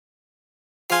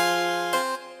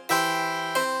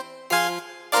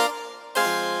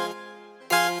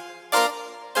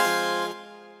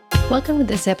Welcome to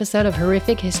this episode of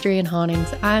Horrific History and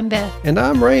Hauntings. I'm Beth. And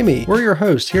I'm Ramey. We're your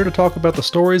hosts, here to talk about the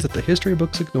stories that the history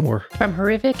books ignore. From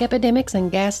horrific epidemics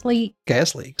and Gas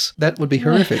leaks. That would be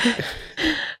horrific.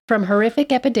 From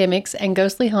horrific epidemics and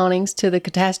ghostly hauntings to the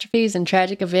catastrophes and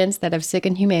tragic events that have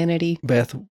sickened humanity.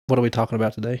 Beth, what are we talking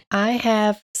about today? I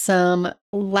have some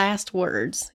last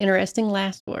words, interesting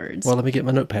last words. Well, let me get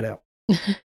my notepad out.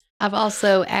 I've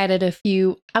also added a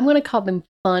few, I'm going to call them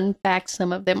fun facts.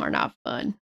 Some of them are not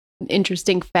fun.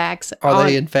 Interesting facts. Are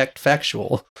they in fact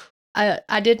factual?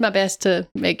 I did my best to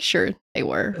make sure they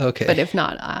were. Okay. But if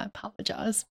not, I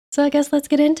apologize. So I guess let's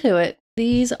get into it.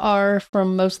 These are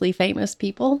from mostly famous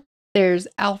people. There's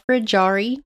Alfred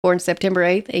Jarry, born September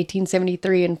 8th,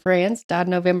 1873 in France, died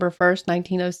November 1st,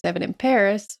 1907 in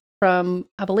Paris from,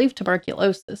 I believe,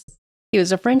 tuberculosis. He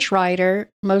was a French writer,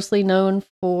 mostly known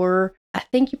for, I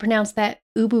think you pronounce that,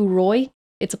 Ubu Roy.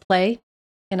 It's a play.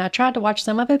 And I tried to watch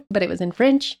some of it, but it was in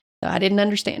French. So I didn't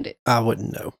understand it. I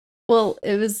wouldn't know. Well,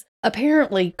 it was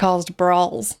apparently caused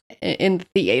brawls in the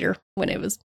theater when it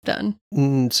was done.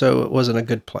 So it wasn't a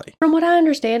good play. From what I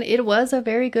understand, it was a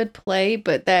very good play,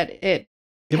 but that it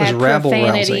had was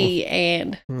profanity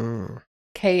and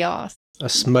chaos. A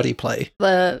smutty play.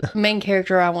 The main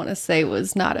character, I want to say,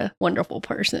 was not a wonderful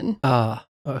person. A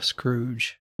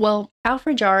Scrooge. Well,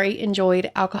 Alfred Jarry enjoyed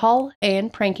alcohol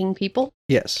and pranking people.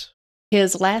 Yes.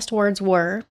 His last words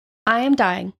were, "I am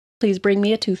dying. Please bring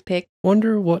me a toothpick."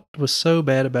 Wonder what was so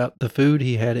bad about the food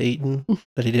he had eaten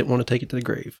that he didn't want to take it to the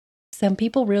grave. Some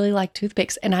people really like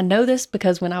toothpicks. And I know this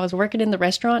because when I was working in the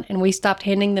restaurant and we stopped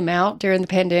handing them out during the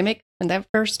pandemic, when that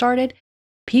first started,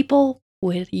 people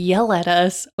would yell at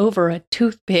us over a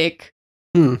toothpick.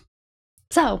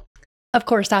 So, of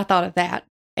course, I thought of that.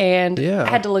 And I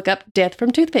had to look up death from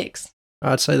toothpicks.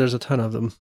 I'd say there's a ton of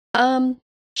them.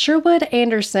 Sherwood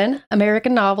Anderson,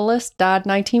 American novelist, died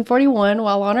 1941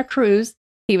 while on a cruise.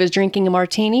 He was drinking a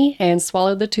martini and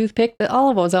swallowed the toothpick that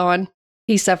Olive was on.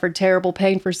 He suffered terrible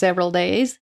pain for several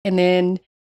days, and then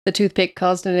the toothpick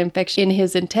caused an infection in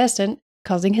his intestine,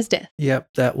 causing his death. Yep,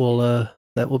 that will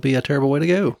be a terrible way to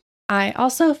go. I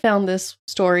also found this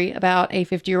story about a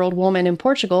 50-year-old woman in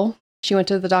Portugal. She went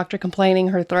to the doctor complaining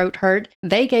her throat hurt.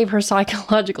 They gave her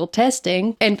psychological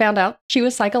testing and found out she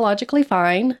was psychologically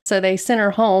fine, so they sent her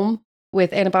home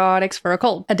with antibiotics for a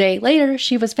cold. A day later,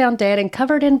 she was found dead and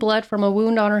covered in blood from a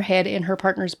wound on her head in her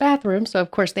partner's bathroom, so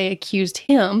of course they accused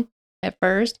him at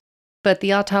first, but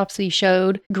the autopsy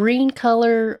showed green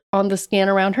color on the skin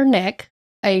around her neck,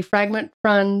 a fragment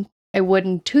from a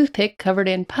wooden toothpick covered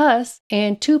in pus,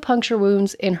 and 2 puncture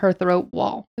wounds in her throat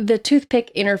wall. The toothpick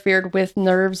interfered with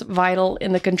nerves vital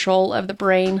in the control of the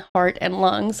brain, heart, and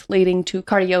lungs, leading to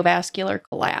cardiovascular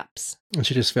collapse. And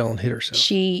she just fell and hit herself.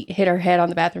 She hit her head on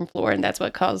the bathroom floor, and that's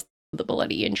what caused the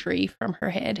bloody injury from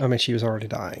her head. I mean, she was already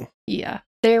dying. Yeah.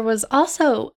 There was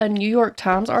also a New York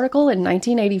Times article in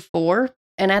 1984,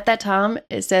 and at that time,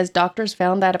 it says doctors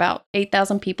found that about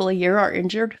 8,000 people a year are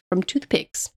injured from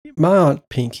toothpicks. My Aunt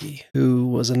Pinky, who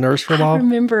was a nurse for a while. I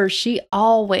remember she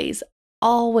always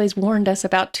warned us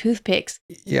about toothpicks.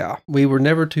 Yeah, we were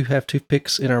never to have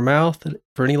toothpicks in our mouth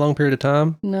for any long period of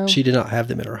time. No. She did not have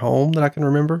them in her home that I can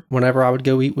remember. Whenever I would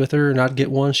go eat with her and I'd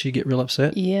get one, she'd get real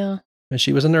upset. Yeah. And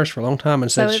she was a nurse for a long time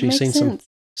and said she's seen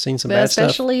some bad stuff.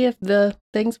 Especially if the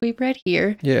things we've read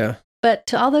here. Yeah. But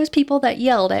to all those people that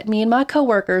yelled at me and my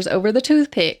coworkers over the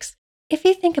toothpicks, if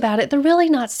you think about it, they're really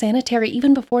not sanitary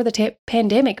even before the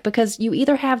pandemic, because you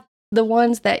either have the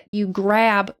ones that you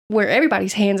grab where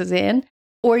everybody's hands is in,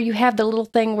 or you have the little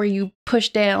thing where you push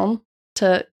down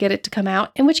to get it to come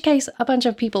out, in which case a bunch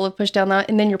of people have pushed down that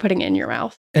and then you're putting it in your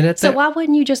mouth. So why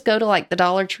wouldn't you just go to like the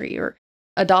Dollar Tree or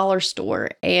a dollar store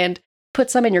and put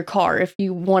some in your car if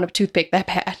you want a toothpick that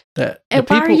bad?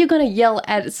 Why are you going to yell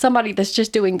at somebody that's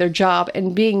just doing their job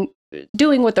and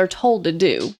doing what they're told to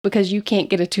do because you can't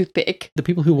get a toothpick? The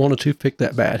people who want a toothpick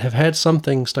that bad have had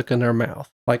something stuck in their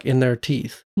mouth, like in their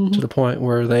teeth, to the point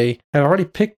where they have already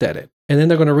picked at it. And then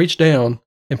they're going to reach down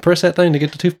and press that thing to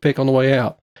get the toothpick on the way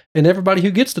out. And everybody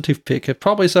who gets the toothpick have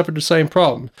probably suffered the same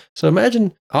problem. So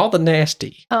imagine all the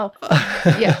nasty. Oh,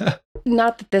 yeah.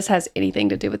 Not that this has anything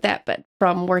to do with that, but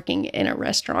from working in a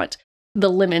restaurant, the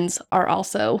lemons are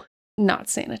also not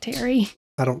sanitary.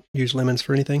 I don't use lemons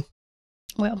for anything.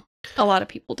 Well, a lot of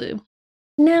people do.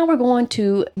 Now we're going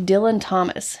to Dylan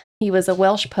Thomas. He was a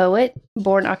Welsh poet,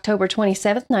 born October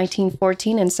 27th,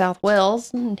 1914 in South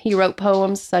Wales. He wrote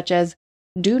poems such as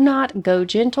 "Do Not Go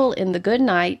Gentle in the Good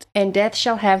Night" and "Death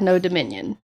Shall Have No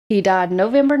Dominion." He died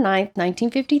November 9th,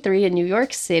 1953 in New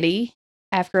York City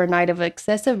after a night of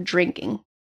excessive drinking.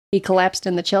 He collapsed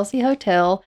in the Chelsea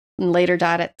Hotel and later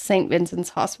died at St. Vincent's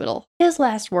Hospital. His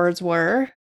last words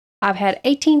were, I've had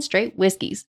 18 straight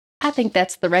whiskeys. I think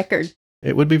that's the record.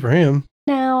 It would be for him.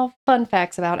 Now, fun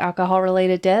facts about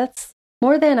alcohol-related deaths.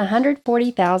 More than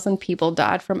 140,000 people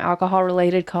died from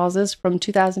alcohol-related causes from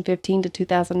 2015 to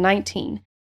 2019.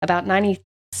 About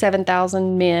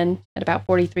 97,000 men and about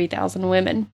 43,000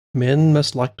 women. Men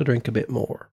must like to drink a bit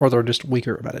more, or they're just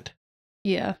weaker about it.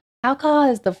 Yeah. Alcohol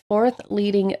is the fourth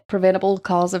leading preventable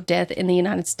cause of death in the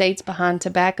United States behind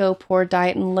tobacco, poor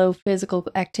diet and low physical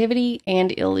activity,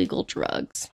 and illegal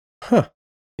drugs. Huh.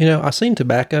 I've seen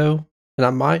tobacco, and I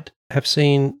might have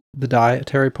seen the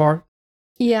dietary part.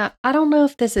 Yeah, I don't know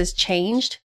if this has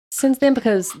changed since then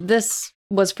because this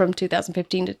was from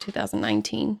 2015 to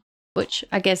 2019, which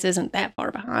I guess isn't that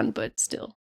far behind, but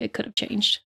still, it could have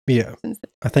changed. Yeah. Since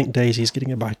then. I think Daisy's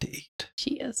getting a bite to eat.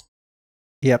 She is.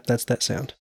 Yep, that's that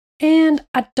sound. And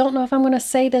I don't know if I'm going to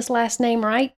say this last name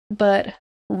right, but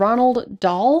Ronald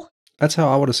Dahl. That's how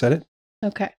I would have said it.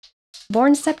 Okay.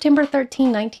 Born September 13,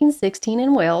 1916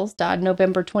 in Wales, died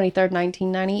November 23,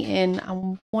 1990 in,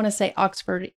 I want to say,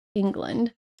 Oxford,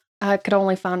 England. I could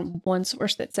only find one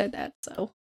source that said that,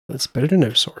 so. That's better than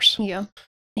no source. Yeah.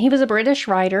 He was a British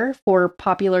writer for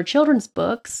popular children's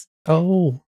books.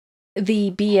 Oh.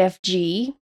 The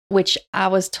BFG, which I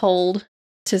was told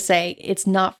to say it's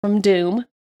not from Doom.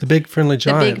 The Big Friendly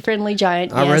Giant. The Big Friendly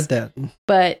Giant, I read that.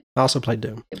 But I also played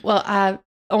Doom. Well, I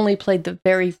only played the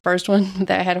very first one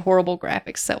that had horrible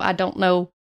graphics, so I don't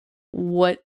know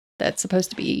what that's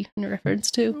supposed to be in reference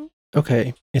to.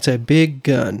 Okay, it's a big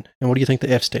gun. And what do you think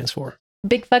the F stands for?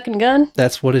 Big fucking gun?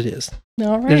 That's what it is.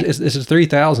 All right. This is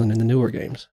 3,000 in the newer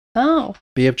games. Oh.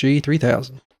 BFG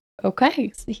 3,000.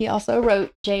 Okay. So he also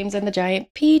wrote James and the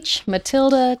Giant Peach,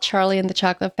 Matilda, Charlie and the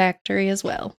Chocolate Factory as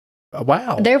well.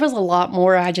 Wow. There was a lot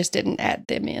more. I just didn't add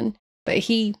them in. But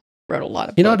he wrote a lot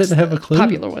of books, I didn't have a clue.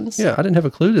 Popular ones. Yeah, I didn't have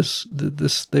a clue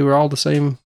this they were all the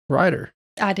same writer.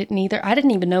 I didn't either. I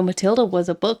didn't even know Matilda was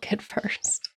a book at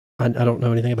first. I don't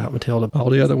know anything about Matilda. All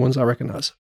the other ones I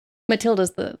recognize.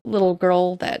 Matilda's the little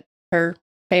girl that her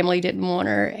family didn't want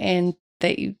her, and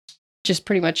they just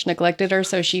pretty much neglected her.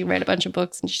 So she read a bunch of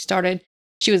books, and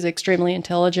she was extremely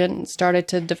intelligent and started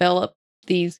to develop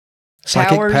these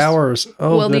psychic powers.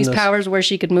 Oh, well, these powers where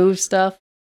she could move stuff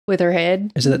with her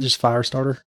head. Isn't that just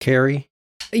Firestarter? Carrie?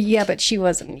 Yeah, but she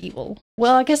wasn't evil.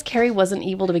 Well, I guess Carrie wasn't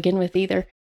evil to begin with either.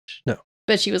 No.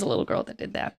 But she was a little girl that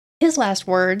did that. His last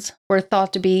words were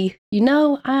thought to be, I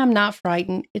am not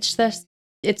frightened. It's just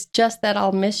that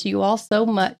I'll miss you all so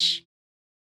much.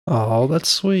 Oh, that's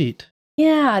sweet.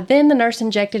 Yeah, then the nurse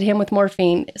injected him with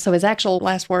morphine. So his actual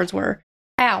last words were,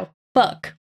 ow,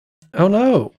 fuck. Oh,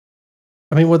 no.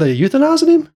 I mean, were they euthanizing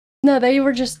him? No, they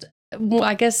were just,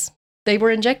 I guess they were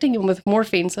injecting him with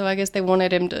morphine. So I guess they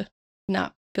wanted him to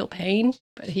not feel pain,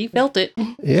 but he felt it.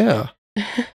 Yeah.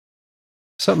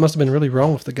 Something must have been really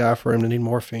wrong with the guy for him to need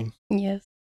morphine. Yes.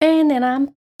 And then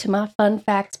I'm to my fun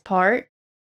facts part.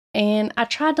 And I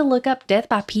tried to look up death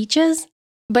by Peaches,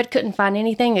 but couldn't find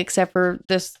anything except for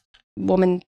this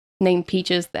woman named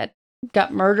Peaches that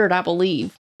got murdered, I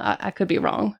believe. I could be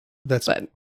wrong.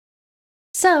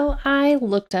 So I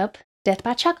looked up death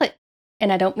by chocolate.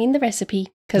 And I don't mean the recipe,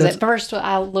 because at first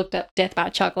I looked up death by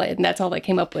chocolate, and that's all that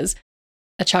came up was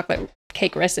a chocolate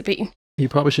cake recipe. You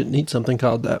probably shouldn't eat something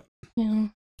called that. Yeah.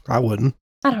 I wouldn't.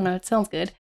 I don't know. It sounds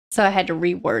good. So I had to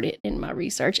reword it in my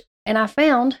research. And I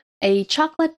found a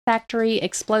chocolate factory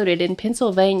exploded in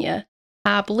Pennsylvania.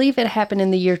 I believe it happened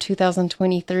in the year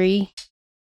 2023.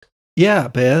 Yeah,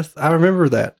 Beth. I remember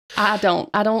that. I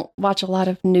don't watch a lot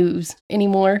of news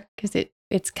anymore because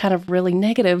it's kind of really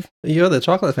negative. Yeah, the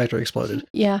chocolate factory exploded.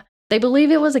 Yeah. They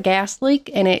believe it was a gas leak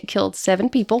and it killed 7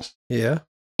 people. Yeah.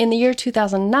 In the year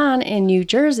 2009 in New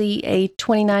Jersey, a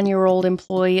 29-year-old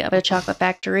employee of a chocolate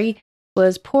factory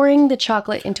was pouring the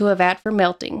chocolate into a vat for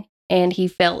melting, and he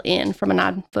fell in from a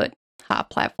 9-foot high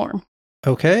platform.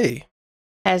 Okay.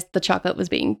 As the chocolate was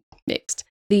being mixed.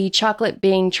 The chocolate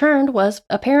being churned was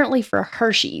apparently for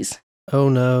Hershey's. Oh,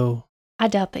 no. I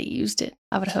doubt they used it.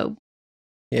 I would hope.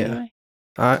 Yeah. Anyway.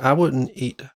 I wouldn't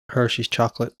eat Hershey's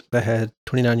chocolate that had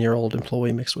 29-year-old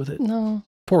employee mixed with it. No.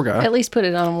 Poor guy. At least put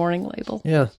it on a warning label.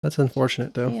 Yeah, that's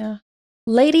unfortunate, though. Yeah.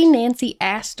 Lady Nancy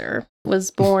Astor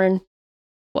was born,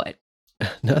 what?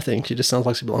 Nothing. She just sounds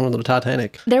like she belonged on the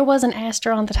Titanic. There was an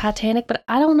Astor on the Titanic, but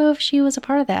I don't know if she was a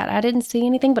part of that. I didn't see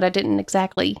anything, but I didn't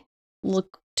exactly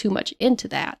look too much into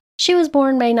that. She was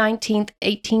born May 19th,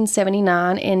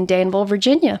 1879 in Danville,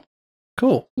 Virginia.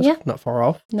 Cool. That's not far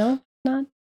off. No, not.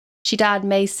 She died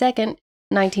May 2nd,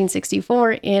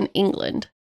 1964 in England.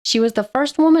 She was the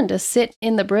first woman to sit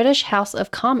in the British House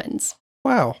of Commons.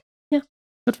 Wow. Yeah.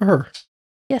 Good for her.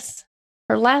 Yes.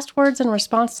 Her last words in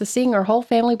response to seeing her whole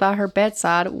family by her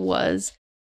bedside was,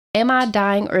 "Am I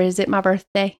dying or is it my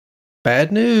birthday?"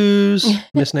 Bad news,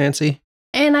 Miss Nancy.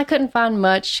 And I couldn't find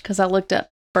much because I looked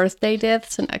up birthday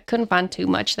deaths and I couldn't find too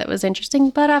much that was interesting,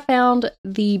 but I found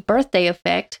the birthday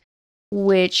effect,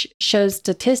 which shows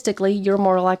statistically you're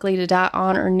more likely to die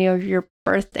on or near your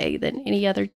birthday than any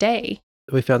other day.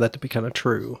 We found that to be kind of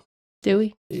true. Do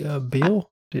we?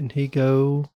 Bill, didn't he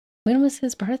go When was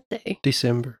his birthday?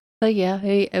 December? But yeah,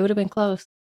 it would have been close.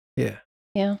 Yeah.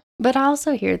 Yeah. But I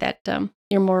also hear that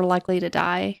you're more likely to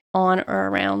die on or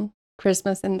around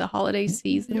Christmas and the holiday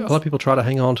season. A lot of people try to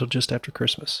hang on till just after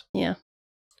Christmas. Yeah.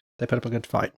 They put up a good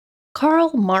fight.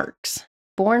 Karl Marx,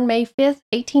 born May 5th,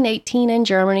 1818 in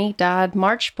Germany, died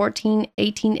March 14,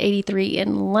 1883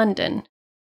 in London.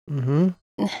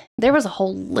 Mm-hmm. There was a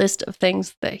whole list of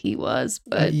things that he was,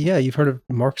 but... yeah, you've heard of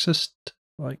Marxist?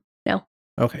 No.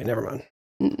 Okay, never mind.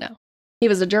 No. He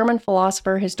was a German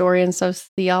philosopher, historian,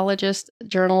 sociologist,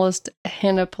 journalist,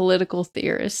 and a political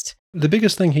theorist. The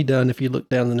biggest thing he done, if you look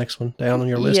down the next one, down on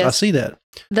your list, yes. I see that.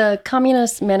 The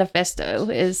Communist Manifesto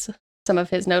is some of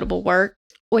his notable work,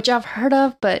 which I've heard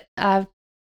of, but I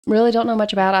really don't know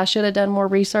much about. I should have done more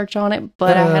research on it,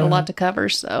 but I had a lot to cover,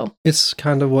 so. It's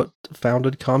kind of what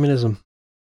founded communism.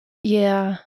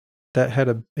 Yeah. That had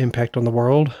an impact on the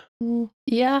world.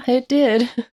 Yeah, it did.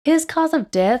 His cause of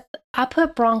death, I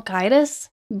put bronchitis,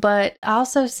 but I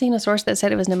also seen a source that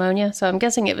said it was pneumonia, so I'm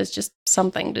guessing it was just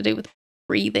something to do with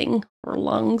breathing or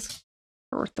lungs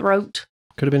or throat.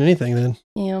 Could have been anything then.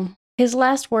 Yeah. His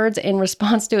last words in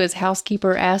response to his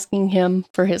housekeeper asking him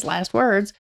for his last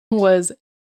words was,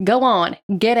 "Go on,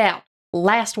 get out.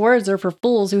 Last words are for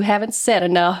fools who haven't said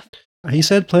enough." He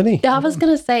said plenty. I was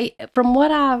going to say, from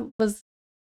what I was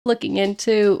looking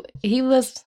into, he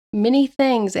was many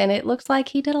things, and it looks like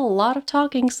he did a lot of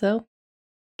talking, so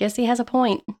guess he has a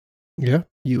point. Yeah.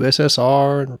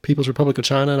 USSR and People's Republic of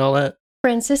China and all that.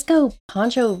 Francisco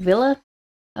Pancho Villa,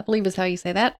 I believe is how you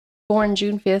say that, born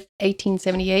June 5th,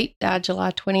 1878, died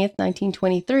July 20th,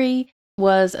 1923,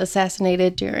 was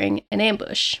assassinated during an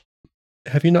ambush.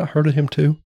 Have you not heard of him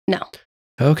too? No.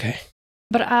 Okay.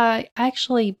 But I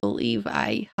actually believe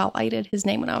I highlighted his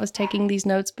name when I was taking these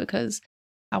notes because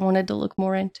I wanted to look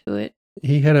more into it.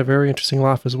 He had a very interesting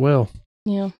life as well.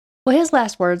 Yeah. Well, his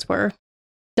last words were,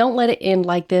 "Don't let it end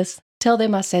like this. Tell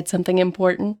them I said something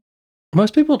important."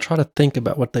 Most people try to think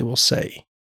about what they will say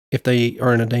if they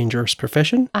are in a dangerous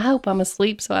profession. I hope I'm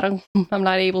asleep so I'm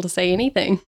not able to say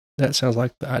anything. That sounds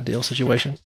like the ideal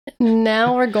situation.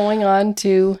 Now we're going on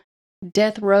to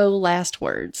death row last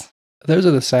words. Those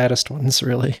are the saddest ones,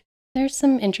 really. There's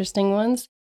some interesting ones.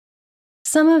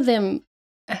 Some of them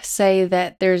say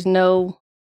that there's no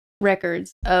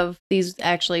records of these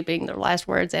actually being their last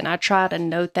words, and I try to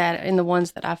note that in the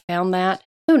ones that I found that.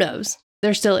 Who knows?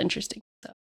 They're still interesting.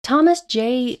 So, Thomas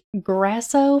J.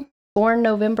 Grasso, born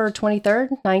November 23rd,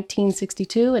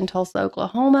 1962 in Tulsa,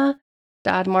 Oklahoma,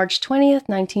 died March 20th,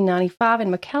 1995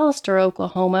 in McAllister,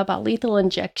 Oklahoma by lethal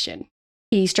injection.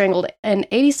 He strangled an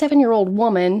 87-year-old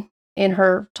woman in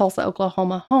her Tulsa,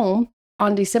 Oklahoma home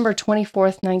on December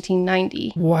 24th,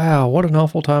 1990. Wow, what an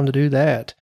awful time to do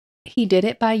that. He did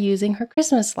it by using her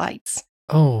Christmas lights.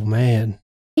 Oh, man.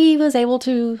 He was able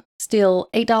to steal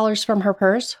 $8 from her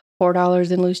purse,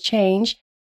 $4 in loose change,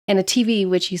 and a TV,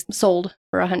 which he sold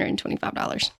for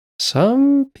 $125.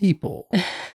 Some people,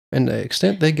 and the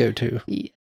extent they go to. Yeah.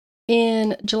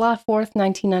 In July 4th,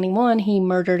 1991, he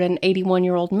murdered an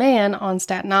 81-year-old man on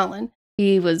Staten Island.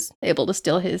 He was able to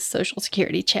steal his Social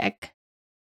Security check.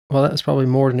 Well, that was probably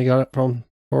more than he got from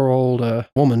poor old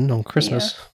woman on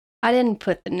Christmas. Yeah. I didn't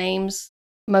put the names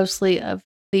mostly of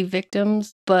the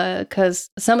victims, because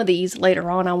some of these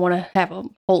later on, I want to have a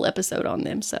whole episode on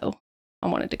them. So I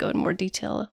wanted to go in more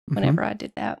detail whenever I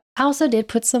did that. I also did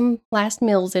put some last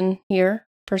meals in here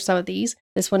for some of these.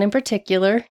 This one in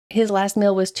particular, his last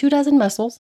meal was 2 dozen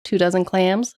mussels, 2 dozen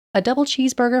clams, a double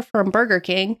cheeseburger from Burger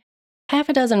King, half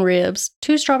a dozen ribs,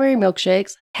 2 strawberry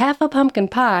milkshakes, half a pumpkin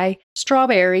pie,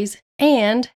 strawberries,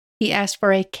 and he asked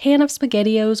for a can of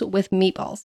SpaghettiOs with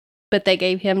meatballs. But they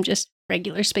gave him just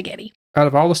regular spaghetti. Out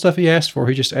of all the stuff he asked for,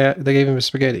 they gave him a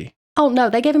spaghetti. Oh, no,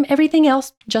 they gave him everything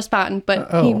else just fine, but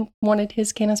he wanted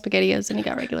his can of SpaghettiOs and he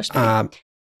got regular spaghetti.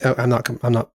 I'm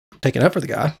not taking up for the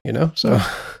guy, so.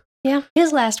 Yeah,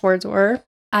 his last words were,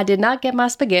 "I did not get my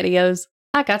SpaghettiOs.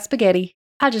 I got spaghetti.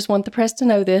 I just want the press to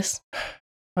know this."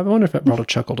 I wonder if that brought a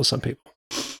chuckle to some people.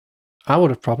 I would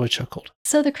have probably chuckled.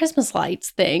 So the Christmas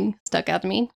lights thing stuck out to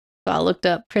me. So I looked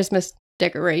up Christmas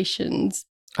decorations.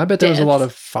 I bet there was a lot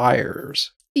of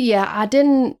fires. Yeah, I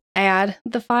didn't add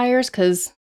the fires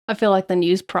because I feel like the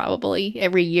news probably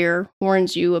every year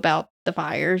warns you about the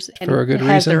fires and For a good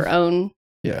has reason. their own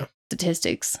Yeah.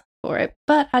 statistics for it.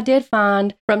 But I did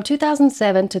find from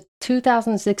 2007 to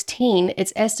 2016,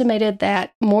 it's estimated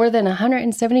that more than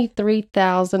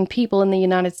 173,000 people in the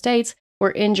United States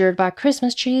were injured by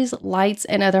Christmas trees, lights,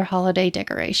 and other holiday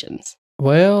decorations.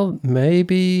 Well,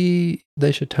 maybe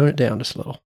they should tone it down just a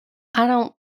little. I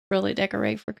don't really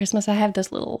decorate for Christmas. I have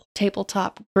this little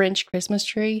tabletop Grinch Christmas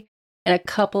tree and a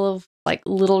couple of like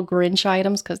little Grinch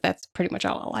items because that's pretty much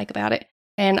all I like about it.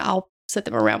 And I'll set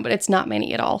them around, but it's not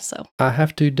many at all. So I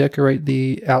have to decorate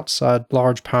the outside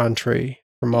large pine tree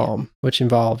for Mom, which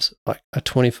involves like a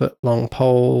 20-foot long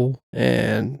pole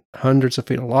and hundreds of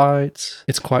feet of lights.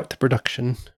 It's quite the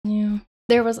production. yeah.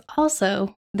 There was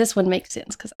also, this one makes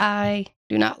sense because I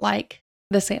do not like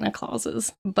the Santa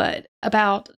Clauses, but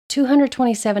about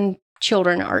 227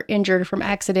 children are injured from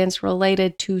accidents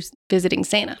related to visiting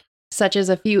Santa, such as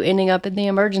a few ending up in the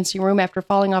emergency room after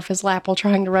falling off his lap while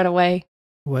trying to run away.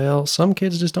 Well, some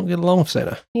kids just don't get along with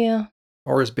Santa. Yeah.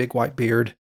 Or his big white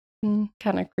beard.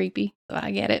 Kind of creepy, so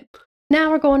I get it. Now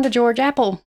we're going to George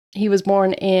Apple. He was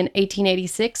born in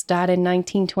 1886, died in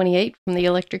 1928 from the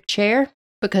electric chair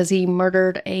because he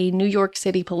murdered a New York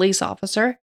City police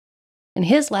officer. And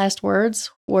his last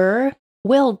words were,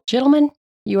 "Well, gentlemen,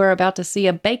 you are about to see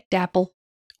a baked apple."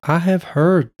 I have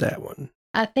heard that one.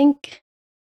 I think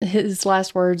his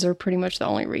last words are pretty much the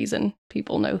only reason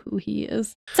people know who he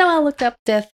is. So I looked up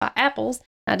death by apples.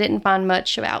 I didn't find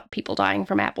much about people dying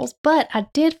from apples, but I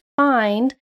did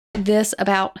find this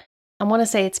about, I want to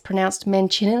say it's pronounced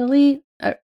Manchinili,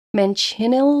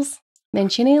 Manchinils?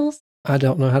 I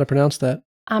don't know how to pronounce that.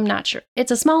 I'm not sure.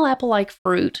 It's a small apple-like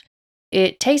fruit.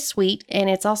 It tastes sweet, and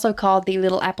it's also called the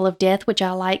little apple of death, which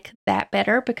I like that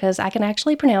better because I can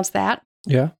actually pronounce that.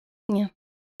 Yeah. Yeah.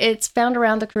 It's found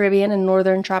around the Caribbean and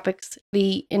northern tropics.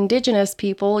 The indigenous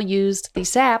people used the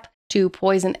sap to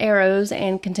poison arrows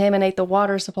and contaminate the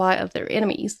water supply of their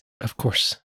enemies. Of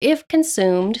course. If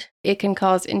consumed, it can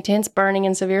cause intense burning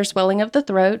and severe swelling of the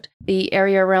throat. The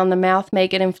area around the mouth may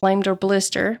get inflamed or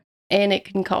blister, and it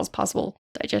can cause possible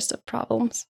digestive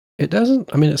problems. It doesn't,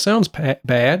 I mean, it sounds bad,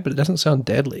 but it doesn't sound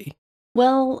deadly.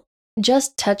 Well,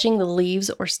 just touching the leaves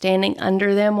or standing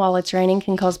under them while it's raining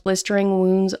can cause blistering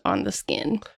wounds on the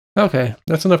skin. Okay,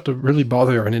 that's enough to really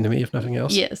bother an enemy, if nothing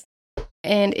else. Yes.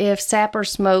 And if sap or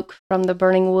smoke from the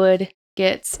burning wood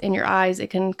gets in your eyes, it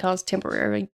can cause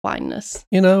temporary blindness.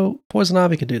 You know, poison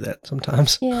ivy could do that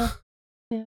sometimes. Yeah.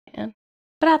 Yeah, it can.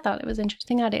 But I thought it was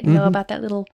interesting. I didn't know about that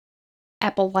little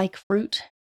apple-like fruit.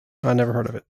 I never heard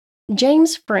of it.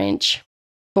 James French,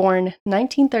 born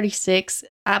 1936,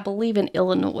 I believe in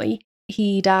Illinois.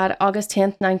 He died August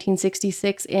 10th,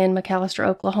 1966 in McAlester,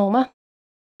 Oklahoma.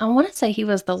 I want to say he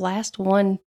was the last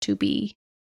one to be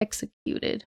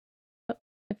executed.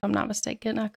 If I'm not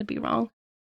mistaken, I could be wrong.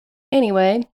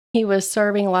 Anyway, he was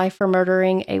serving life for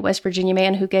murdering a West Virginia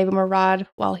man who gave him a ride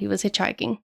while he was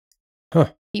hitchhiking.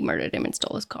 Huh. He murdered him and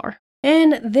stole his car.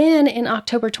 And then in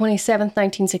October 27th,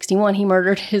 1961, he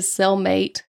murdered his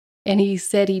cellmate. And he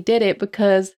said he did it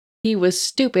because he was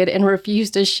stupid and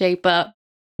refused to shape up.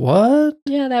 What?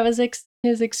 Yeah, that was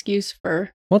his excuse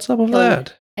for... What's up with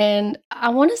that? And I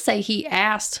want to say he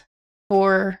asked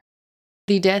for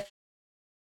the death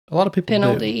A lot of people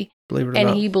penalty. do, believe it or And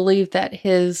not. he believed that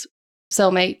his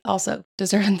cellmate also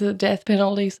deserved the death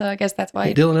penalty. So I guess that's why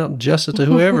He's dealing out justice to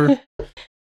whoever.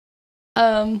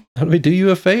 Let me do you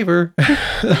a favor.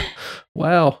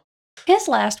 Wow. His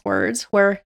last words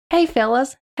were, "Hey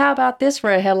fellas, how about this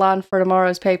for a headline for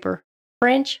tomorrow's paper?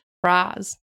 French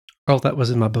fries." Oh, that was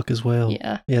in my book as well.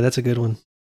 Yeah. Yeah, that's a good one.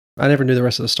 I never knew the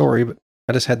rest of the story, but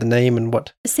I just had the name and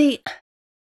what. See,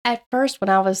 at first when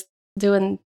I was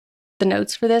doing the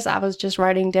notes for this, I was just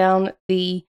writing down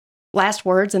the last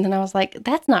words, and then I was like,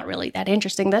 that's not really that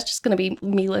interesting. That's just going to be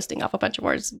me listing off a bunch of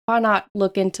words. Why not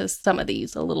look into some of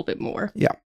these a little bit more?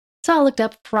 Yeah. So I looked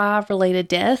up fry-related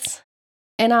deaths,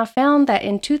 and I found that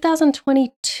in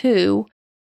 2022,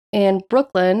 in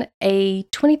Brooklyn, a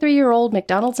 23-year-old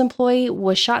McDonald's employee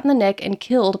was shot in the neck and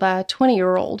killed by a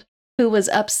 20-year-old who was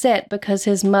upset because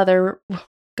his mother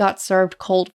got served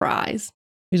cold fries.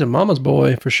 He's a mama's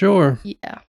boy for sure.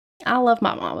 Yeah. I love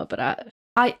my mama, but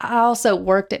I also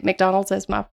worked at McDonald's as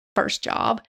my first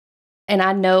job, and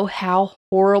I know how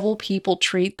horrible people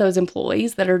treat those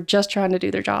employees that are just trying to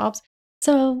do their jobs.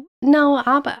 So, no,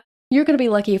 you're going to be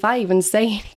lucky if I even say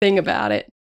anything about it.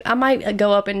 I might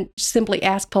go up and simply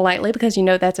ask politely because you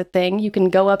know that's a thing. You can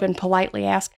go up and politely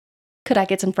ask, could I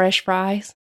get some fresh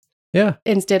fries? Yeah.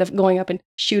 Instead of going up and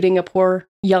shooting a poor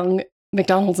young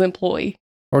McDonald's employee.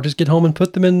 Or just get home and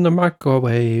put them in the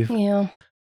microwave. Yeah.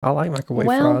 I like microwave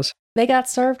Well, fries. they got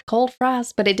served cold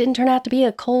fries, but it didn't turn out to be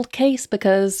a cold case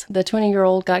because the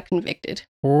 20-year-old got convicted,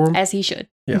 Or, as he should.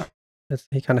 yeah,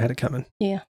 he kind of had it coming.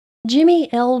 Yeah.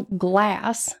 Jimmy L.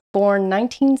 Glass, born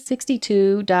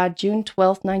 1962, died June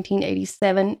 12th,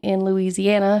 1987 in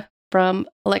Louisiana from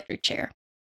electric chair.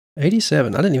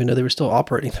 87. I didn't even know they were still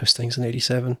operating those things in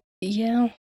 87. Yeah.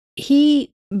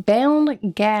 He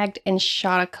bound, gagged, and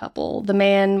shot a couple. The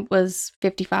man was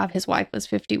 55, his wife was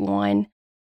 51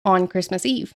 on Christmas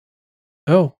Eve.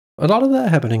 Oh, a lot of that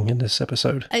happening in this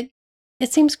episode.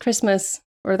 It seems Christmas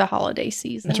or the holiday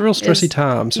season. It's a real stressy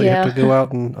time, so you have to go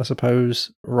out and, I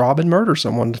suppose, rob and murder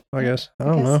someone, I guess. I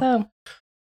don't know. So.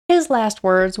 His last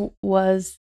words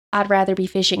was, "I'd rather be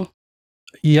fishing."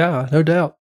 Yeah, no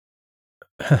doubt.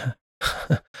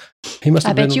 He must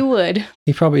have I bet you would.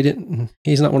 He probably didn't.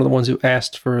 He's not one of the ones who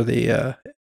asked for the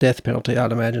death penalty,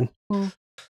 I'd imagine.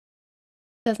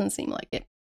 Doesn't seem like it.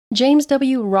 James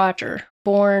W. Roger,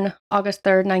 born August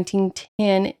 3rd,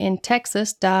 1910 in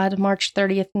Texas, died March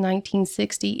 30th,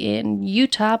 1960 in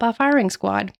Utah by firing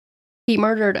squad. He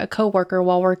murdered a coworker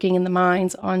while working in the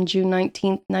mines on June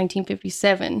 19th,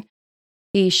 1957.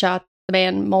 He shot the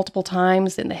man multiple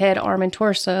times in the head, arm, and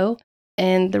torso.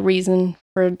 And the reason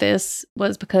for this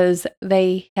was because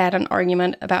they had an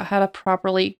argument about how to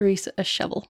properly grease a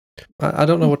shovel. I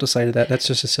don't know what to say to that. That's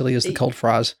just as silly as the cold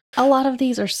fries. A lot of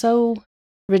these are so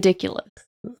ridiculous.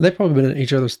 They've probably been at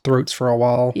each other's throats for a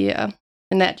while. Yeah.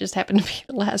 And that just happened to be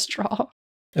the last straw.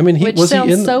 I mean, Which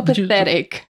sounds so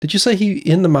pathetic. Did you say he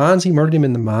in the mines? He murdered him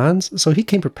in the mines? So he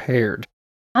came prepared.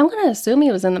 I'm going to assume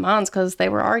he was in the mines because they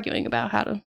were arguing about how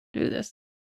to do this.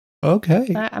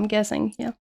 Okay. I'm guessing,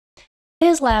 yeah.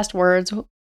 His last words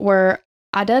were,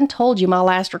 "I done told you my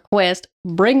last request.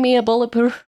 Bring me a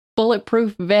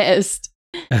bulletproof vest."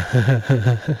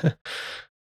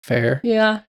 Fair.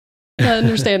 Yeah.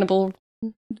 Understandable.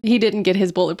 He didn't get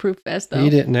his bulletproof vest, though. He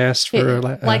didn't ask for...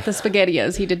 like the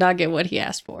SpaghettiOs, he did not get what he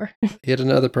asked for. Yet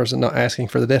another person not asking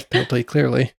for the death penalty,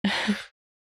 clearly.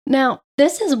 Now,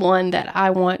 this is one that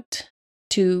I want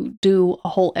to do a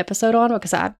whole episode on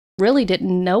because I really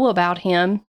didn't know about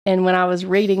him. And when I was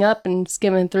reading up and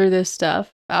skimming through this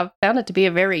stuff, I found it to be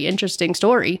a very interesting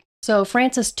story. So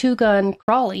Francis Two Gun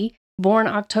Crawley, born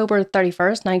October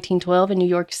 31st, 1912 in New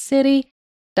York City,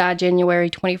 died January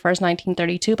 21st,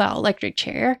 1932 by electric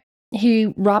chair.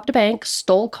 He robbed a bank,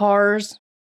 stole cars,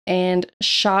 and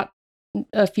shot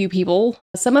a few people,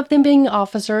 some of them being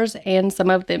officers, and some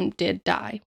of them did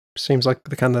die. Seems like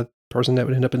the kind of person that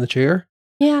would end up in the chair.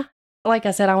 Yeah. Like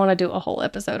I said, I want to do a whole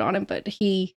episode on him, but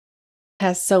he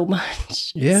has so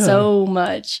much. Yeah. So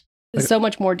much. There's so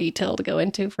much more detail to go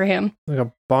into for him. Like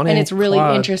a Bonnie and it's really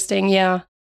Clyde. Interesting, yeah.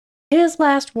 His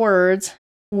last words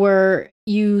were,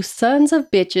 "You sons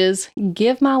of bitches,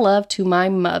 give my love to my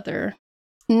mother."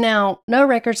 Now, no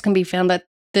records can be found that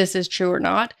this is true or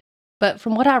not, but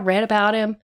from what I read about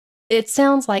him, it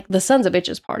sounds like the sons of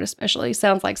bitches part especially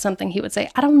sounds like something he would say.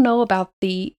 I don't know about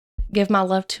the "give my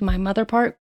love to my mother"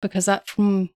 part because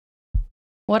from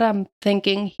what I'm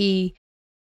thinking, he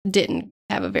didn't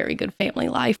have a very good family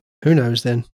life. Who knows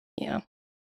then? Yeah.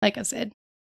 Like I said,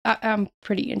 I'm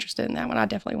pretty interested in that one. I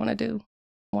definitely want to do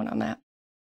one on that.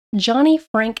 Johnny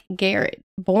Frank Garrett,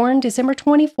 born December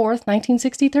 24th,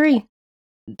 1963,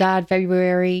 died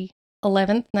February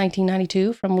 11th,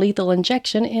 1992 from lethal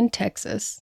injection in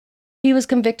Texas. He was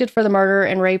convicted for the murder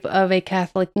and rape of a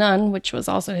Catholic nun, which was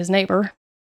also his neighbor.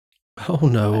 Oh,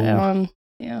 no.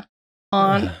 Yeah.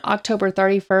 On October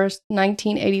 31st,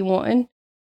 1981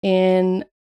 in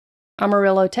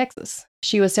Amarillo, Texas.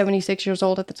 She was 76 years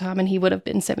old at the time, and he would have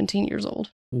been 17 years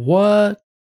old. What?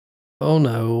 Oh,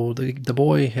 no. The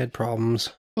boy had problems.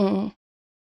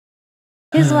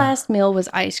 His last meal was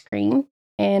ice cream,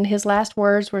 and his last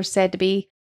words were said to be,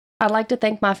 "I'd like to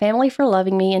thank my family for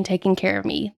loving me and taking care of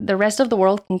me. The rest of the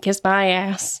world can kiss my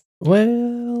ass."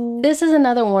 Well... This is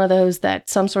another one of those that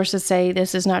some sources say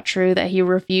this is not true, that he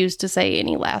refused to say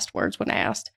any last words when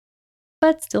asked.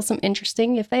 But still some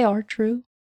interesting if they are true.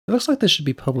 It looks like this should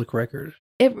be public record.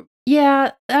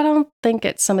 Yeah, I don't think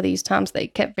at some of these times they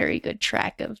kept very good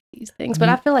track of these things, but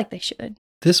I feel like they should.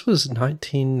 This was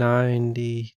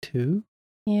 1992?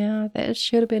 Yeah, that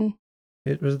should have been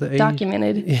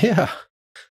documented. Yeah.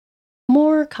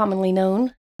 More commonly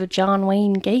known, the John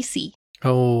Wayne Gacy.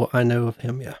 Oh, I know of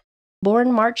him, yeah.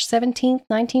 Born March 17th,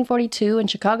 1942 in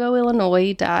Chicago,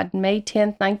 Illinois, died May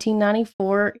 10th,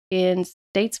 1994 in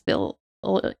Statesville,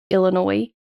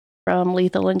 Illinois, from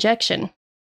lethal injection.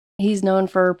 He's known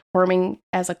for performing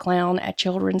as a clown at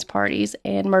children's parties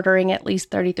and murdering at least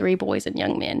 33 boys and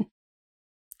young men.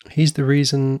 He's the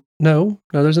reason... No,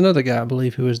 there's another guy, I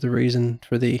believe, who is the reason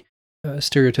for the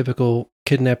stereotypical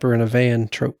kidnapper in a van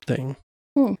trope thing.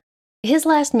 His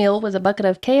last meal was a bucket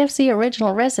of KFC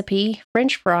original recipe,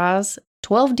 French fries,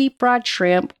 12 deep fried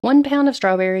shrimp, 1 pound of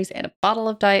strawberries, and a bottle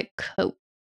of Diet Coke.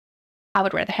 I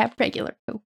would rather have regular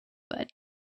Coke, but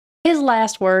his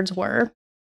last words were,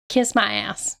 "Kiss my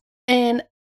ass." And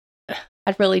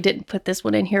I really didn't put this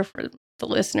one in here for the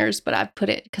listeners, but I put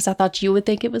it because I thought you would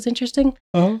think it was interesting.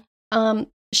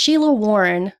 Sheila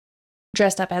Warren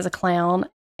dressed up as a clown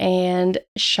and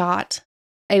shot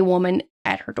a woman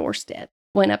at her doorstep.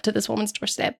 Went up to this woman's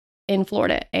doorstep in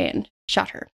Florida and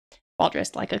shot her while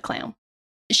dressed like a clown.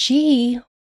 She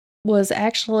was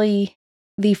actually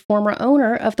the former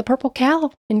owner of the Purple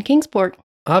Cow in Kingsport.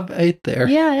 I've ate there.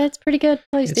 Yeah, it's a pretty good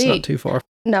place to eat. It's not too far.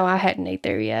 No, I hadn't ate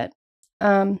there yet.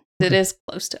 It is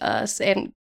close to us,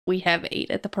 and we have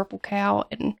ate at the Purple Cow,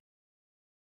 and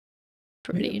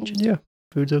pretty interesting. Yeah,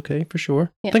 food's okay for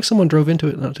sure. Yeah. I think someone drove into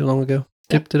it not too long ago.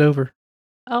 Tipped it over.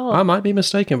 Oh, I might be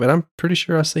mistaken, but I'm pretty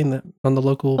sure I've seen that on the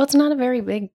local. well, it's not a very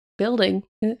big building.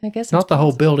 I guess Not the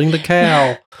whole building, the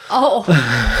cow. Oh.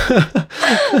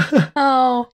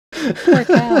 Oh, poor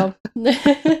cow.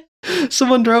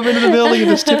 Someone drove into the building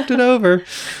and just tipped it over.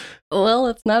 Well,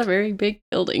 it's not a very big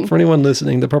building. For anyone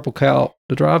listening, the Purple Cow,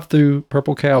 the drive-through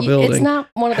Purple Cow building. It's not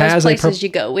one of those places you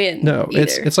go in. No,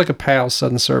 either. it's like a PALS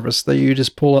sudden service that you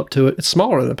just pull up to it. It's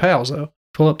smaller than a PALS though.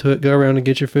 Pull up to it, go around and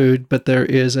get your food, but there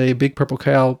is a big Purple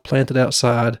Cow planted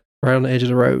outside right on the edge of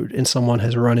the road, and someone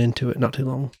has run into it not too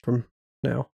long from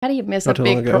now. How do you miss a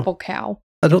big Purple Cow?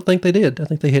 I don't think they did. I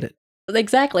think they hit it.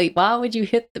 Exactly. Why would you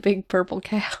hit the big Purple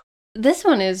Cow? This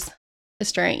one is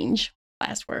strange.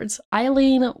 Last words.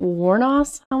 Eileen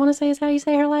Warnos, I want to say is how you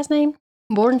say her last name.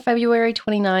 Born February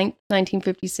 29th,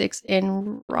 1956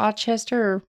 in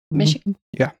Rochester, Michigan.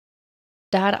 Yeah.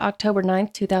 Died October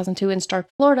 9th, 2002 in Stark,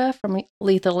 Florida from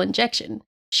lethal injection.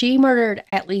 She murdered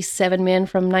at least 7 men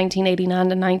from 1989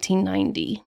 to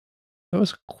 1990. That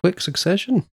was a quick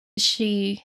succession.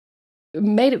 She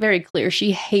made it very clear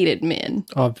she hated men.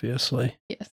 Obviously.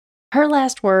 Yes. Her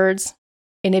last words,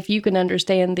 and if you can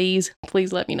understand these,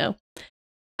 please let me know.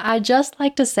 "I just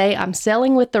like to say I'm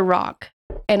sailing with the Rock,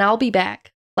 and I'll be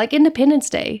back, like Independence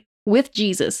Day, with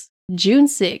Jesus, June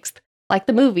 6th, like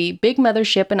the movie, big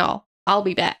mothership and all. I'll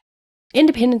be back."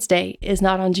 Independence Day is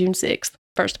not on June 6th,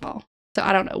 first of all, so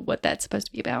I don't know what that's supposed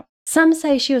to be about. Some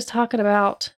say she was talking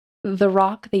about The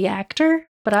Rock, the actor,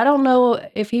 but I don't know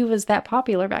if he was that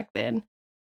popular back then.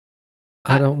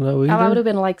 I don't know either. I would have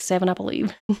been like 7, I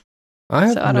believe. I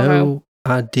have I don't no know.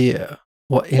 idea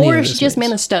what any Or of if this she just means.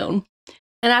 meant a stone.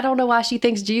 And I don't know why she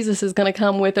thinks Jesus is going to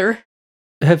come with her.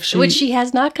 Which she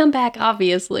has not come back,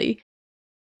 obviously.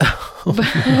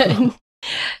 But,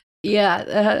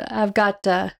 yeah, I've got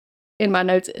in my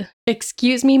notes,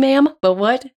 "Excuse me, ma'am, but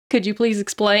what? Could you please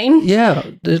explain?" Yeah,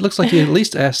 it looks like you at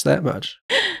least asked that much.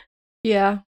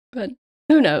 Yeah, but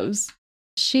who knows?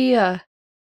 She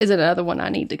is another one I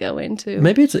need to go into.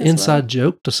 Maybe it's an inside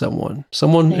joke to someone.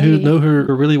 Someone who Maybe. know her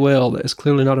really well that is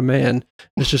clearly not a man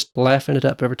is just laughing it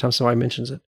up every time somebody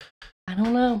mentions it. I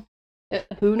don't know.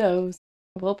 Who knows?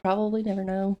 We'll probably never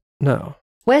know. No.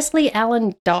 Wesley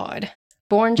Allen Dodd,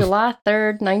 born July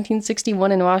 3rd,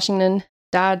 1961 in Washington,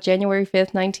 died January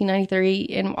 5th, 1993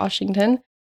 in Washington,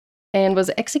 and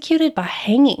was executed by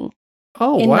hanging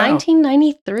in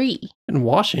 1993. In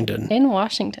Washington. In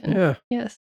Washington. Yeah.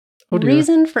 Yes. Oh, dear.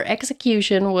 Reason for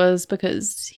execution was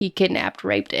because he kidnapped,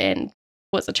 raped, and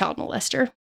was a child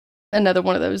molester. Another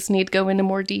one of those need to go into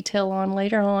more detail on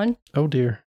later on. Oh,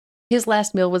 dear. His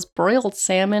last meal was broiled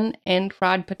salmon and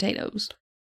fried potatoes.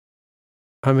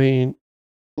 I mean,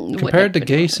 compared to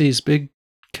Gacy's big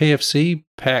KFC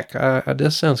pack,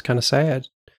 this sounds kind of sad.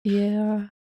 Yeah.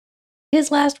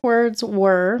 His last words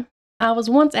were, "I was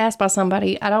once asked by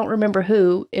somebody, I don't remember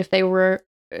who, if there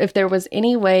was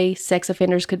any way sex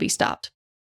offenders could be stopped.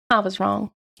 I was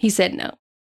wrong. He said no."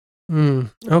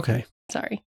 Okay.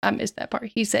 Sorry, I missed that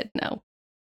part. He said no.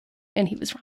 And he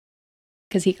was wrong.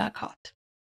 Because he got caught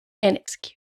and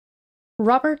executed.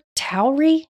 Robert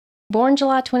Towery, born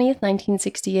July 20th,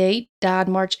 1968, died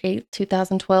March 8th,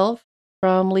 2012,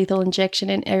 from lethal injection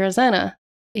in Arizona.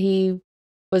 He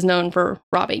was known for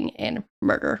robbing and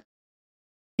murder.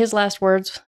 His last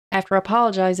words, after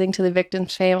apologizing to the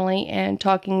victim's family and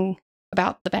talking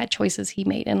about the bad choices he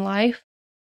made in life,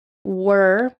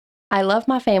 were, "I love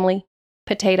my family.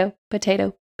 Potato,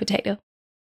 potato, potato."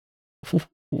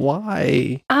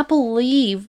 Why? I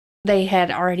believe they had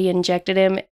already injected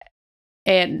him,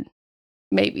 and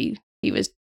maybe he was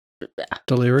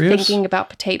Delirious? thinking about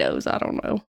potatoes. I don't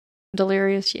know.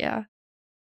 Delirious, yeah.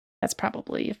 That's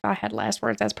probably, if I had last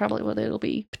words, that's probably what it'll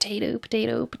be. Potato,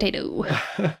 potato, potato.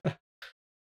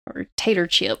 or tater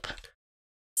chip.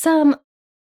 Some,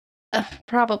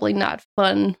 probably not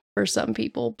fun for some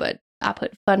people, but I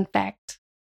put fun fact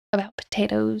about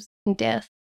potatoes and death.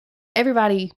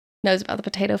 Everybody knows about the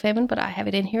potato famine, but I have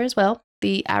it in here as well.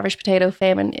 The Irish potato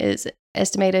famine is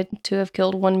estimated to have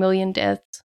killed 1 million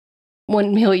deaths,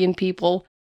 1 million people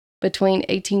between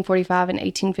 1845 and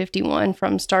 1851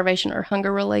 from starvation or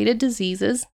hunger-related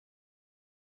diseases.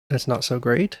 That's not so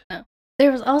great. No.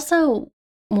 There was also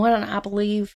one, I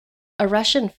believe, a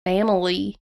Russian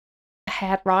family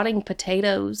had rotting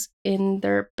potatoes in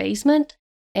their basement,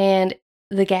 and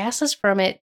the gases from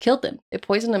it killed them. It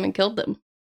poisoned them and killed them.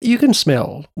 You can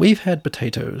smell. We've had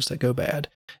potatoes that go bad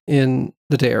in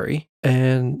the dairy,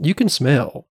 and you can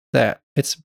smell that.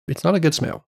 It's not a good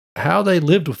smell. How they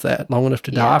lived with that long enough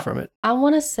to die from it. I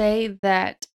want to say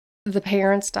that the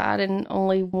parents died and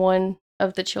only one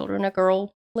of the children, a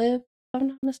girl, lived, if I'm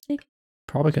not mistaken.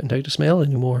 Probably couldn't take the smell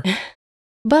anymore.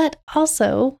 But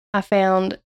also, I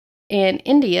found in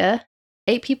India,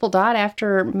 8 people died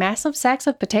after massive sacks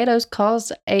of potatoes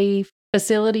caused a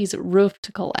facility's roof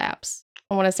to collapse.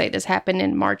 I want to say this happened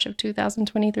in March of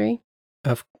 2023.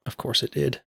 Of course it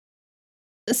did.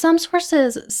 Some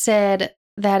sources said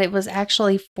that it was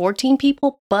actually 14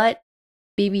 people, but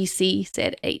BBC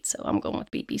said 8, so I'm going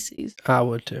with BBC's. I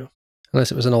would too,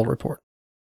 unless it was an old report.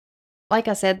 Like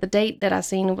I said, the date that I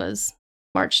seen was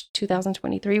March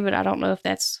 2023, but I don't know if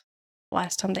that's the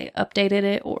last time they updated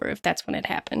it or if that's when it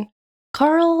happened.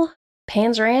 Carl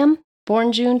Panzram,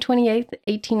 born June 28th,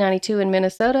 1892 in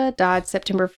Minnesota, died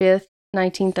September 5th,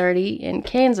 1930 in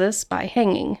Kansas by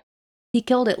hanging. He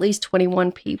killed at least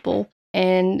 21 people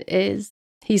and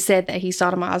he said that he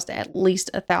sodomized at least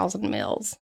 1,000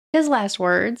 males. His last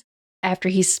words, after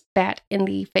he spat in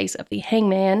the face of the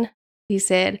hangman, he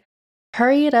said,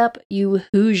 "Hurry it up, you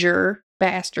Hoosier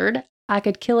bastard. I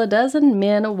could kill a dozen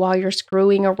men while you're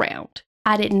screwing around."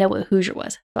 I didn't know what Hoosier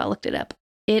was, so I looked it up.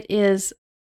 It is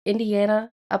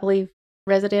Indiana, I believe,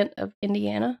 resident of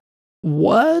Indiana.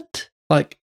 What?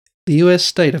 Like the U.S.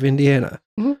 state of Indiana?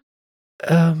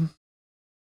 Mm-hmm.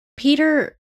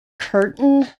 Peter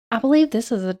Curtin, I believe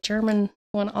this is a German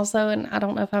one also, and I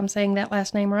don't know if I'm saying that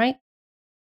last name right,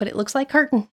 but it looks like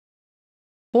Curtin.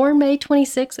 Born May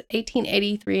 26,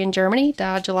 1883 in Germany,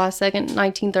 died July 2nd,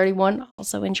 1931,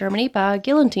 also in Germany by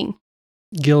guillotine.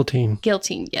 Guillotine,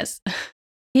 yes.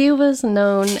 He was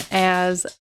known as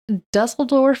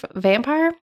Dusseldorf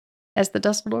Vampire, It's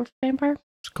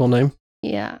a cool name.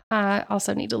 Yeah, I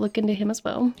also need to look into him as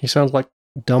well. He sounds like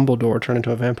Dumbledore turned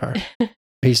into a vampire.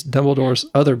 He's Dumbledore's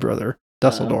other brother,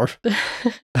 Dusseldorf.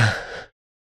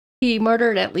 He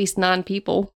murdered at least 9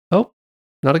 people. Oh,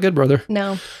 not a good brother.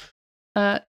 No.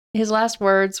 His last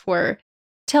words were,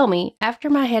 "Tell me, after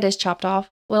my head is chopped off,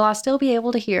 will I still be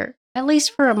able to hear, at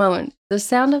least for a moment, the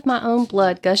sound of my own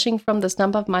blood gushing from the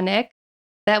stump of my neck?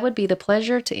 That would be the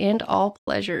pleasure to end all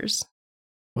pleasures."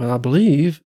 Well, I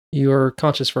believe you were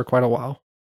conscious for quite a while.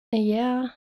 Yeah.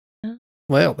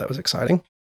 Well, that was exciting.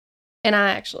 And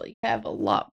I actually have a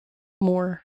lot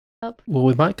more up. Well,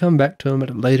 we might come back to them at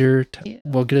a later.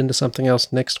 We'll get into something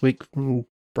else next week and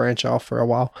branch off for a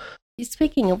while.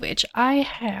 Speaking of which, I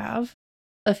have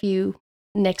a few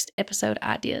next episode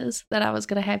ideas that I was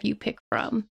going to have you pick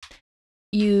from.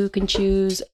 You can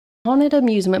choose haunted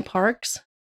amusement parks,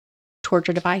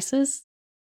 torture devices,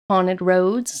 haunted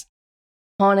roads,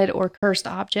 haunted or cursed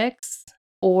objects,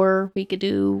 or we could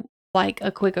do like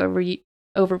a quick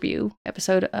overview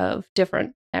episode of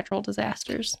different natural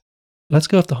disasters. Let's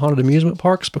go with the haunted amusement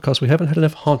parks because we haven't had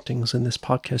enough hauntings in this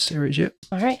podcast series yet.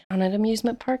 All right, haunted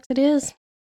amusement parks it is.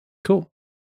 Cool.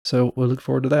 So we'll look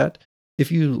forward to that.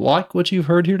 If you like what you've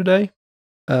heard here today,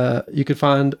 you can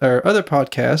find our other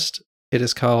podcast. It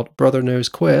is called Brother Knows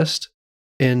Quest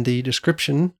in the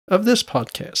description of this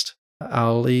podcast.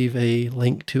 I'll leave a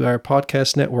link to our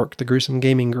podcast network, the Gruesome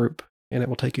Gaming Group, and it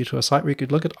will take you to a site where you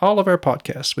could look at all of our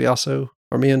podcasts. We also,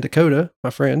 or me and Dakota, my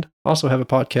friend, also have a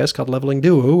podcast called Leveling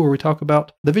Duo where we talk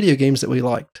about the video games that we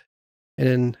liked and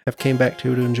then have came back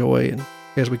to enjoy and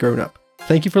as we grown up.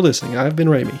 Thank you for listening. I've been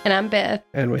Ramey. And I'm Beth.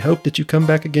 And we hope that you come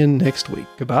back again next week.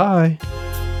 Goodbye.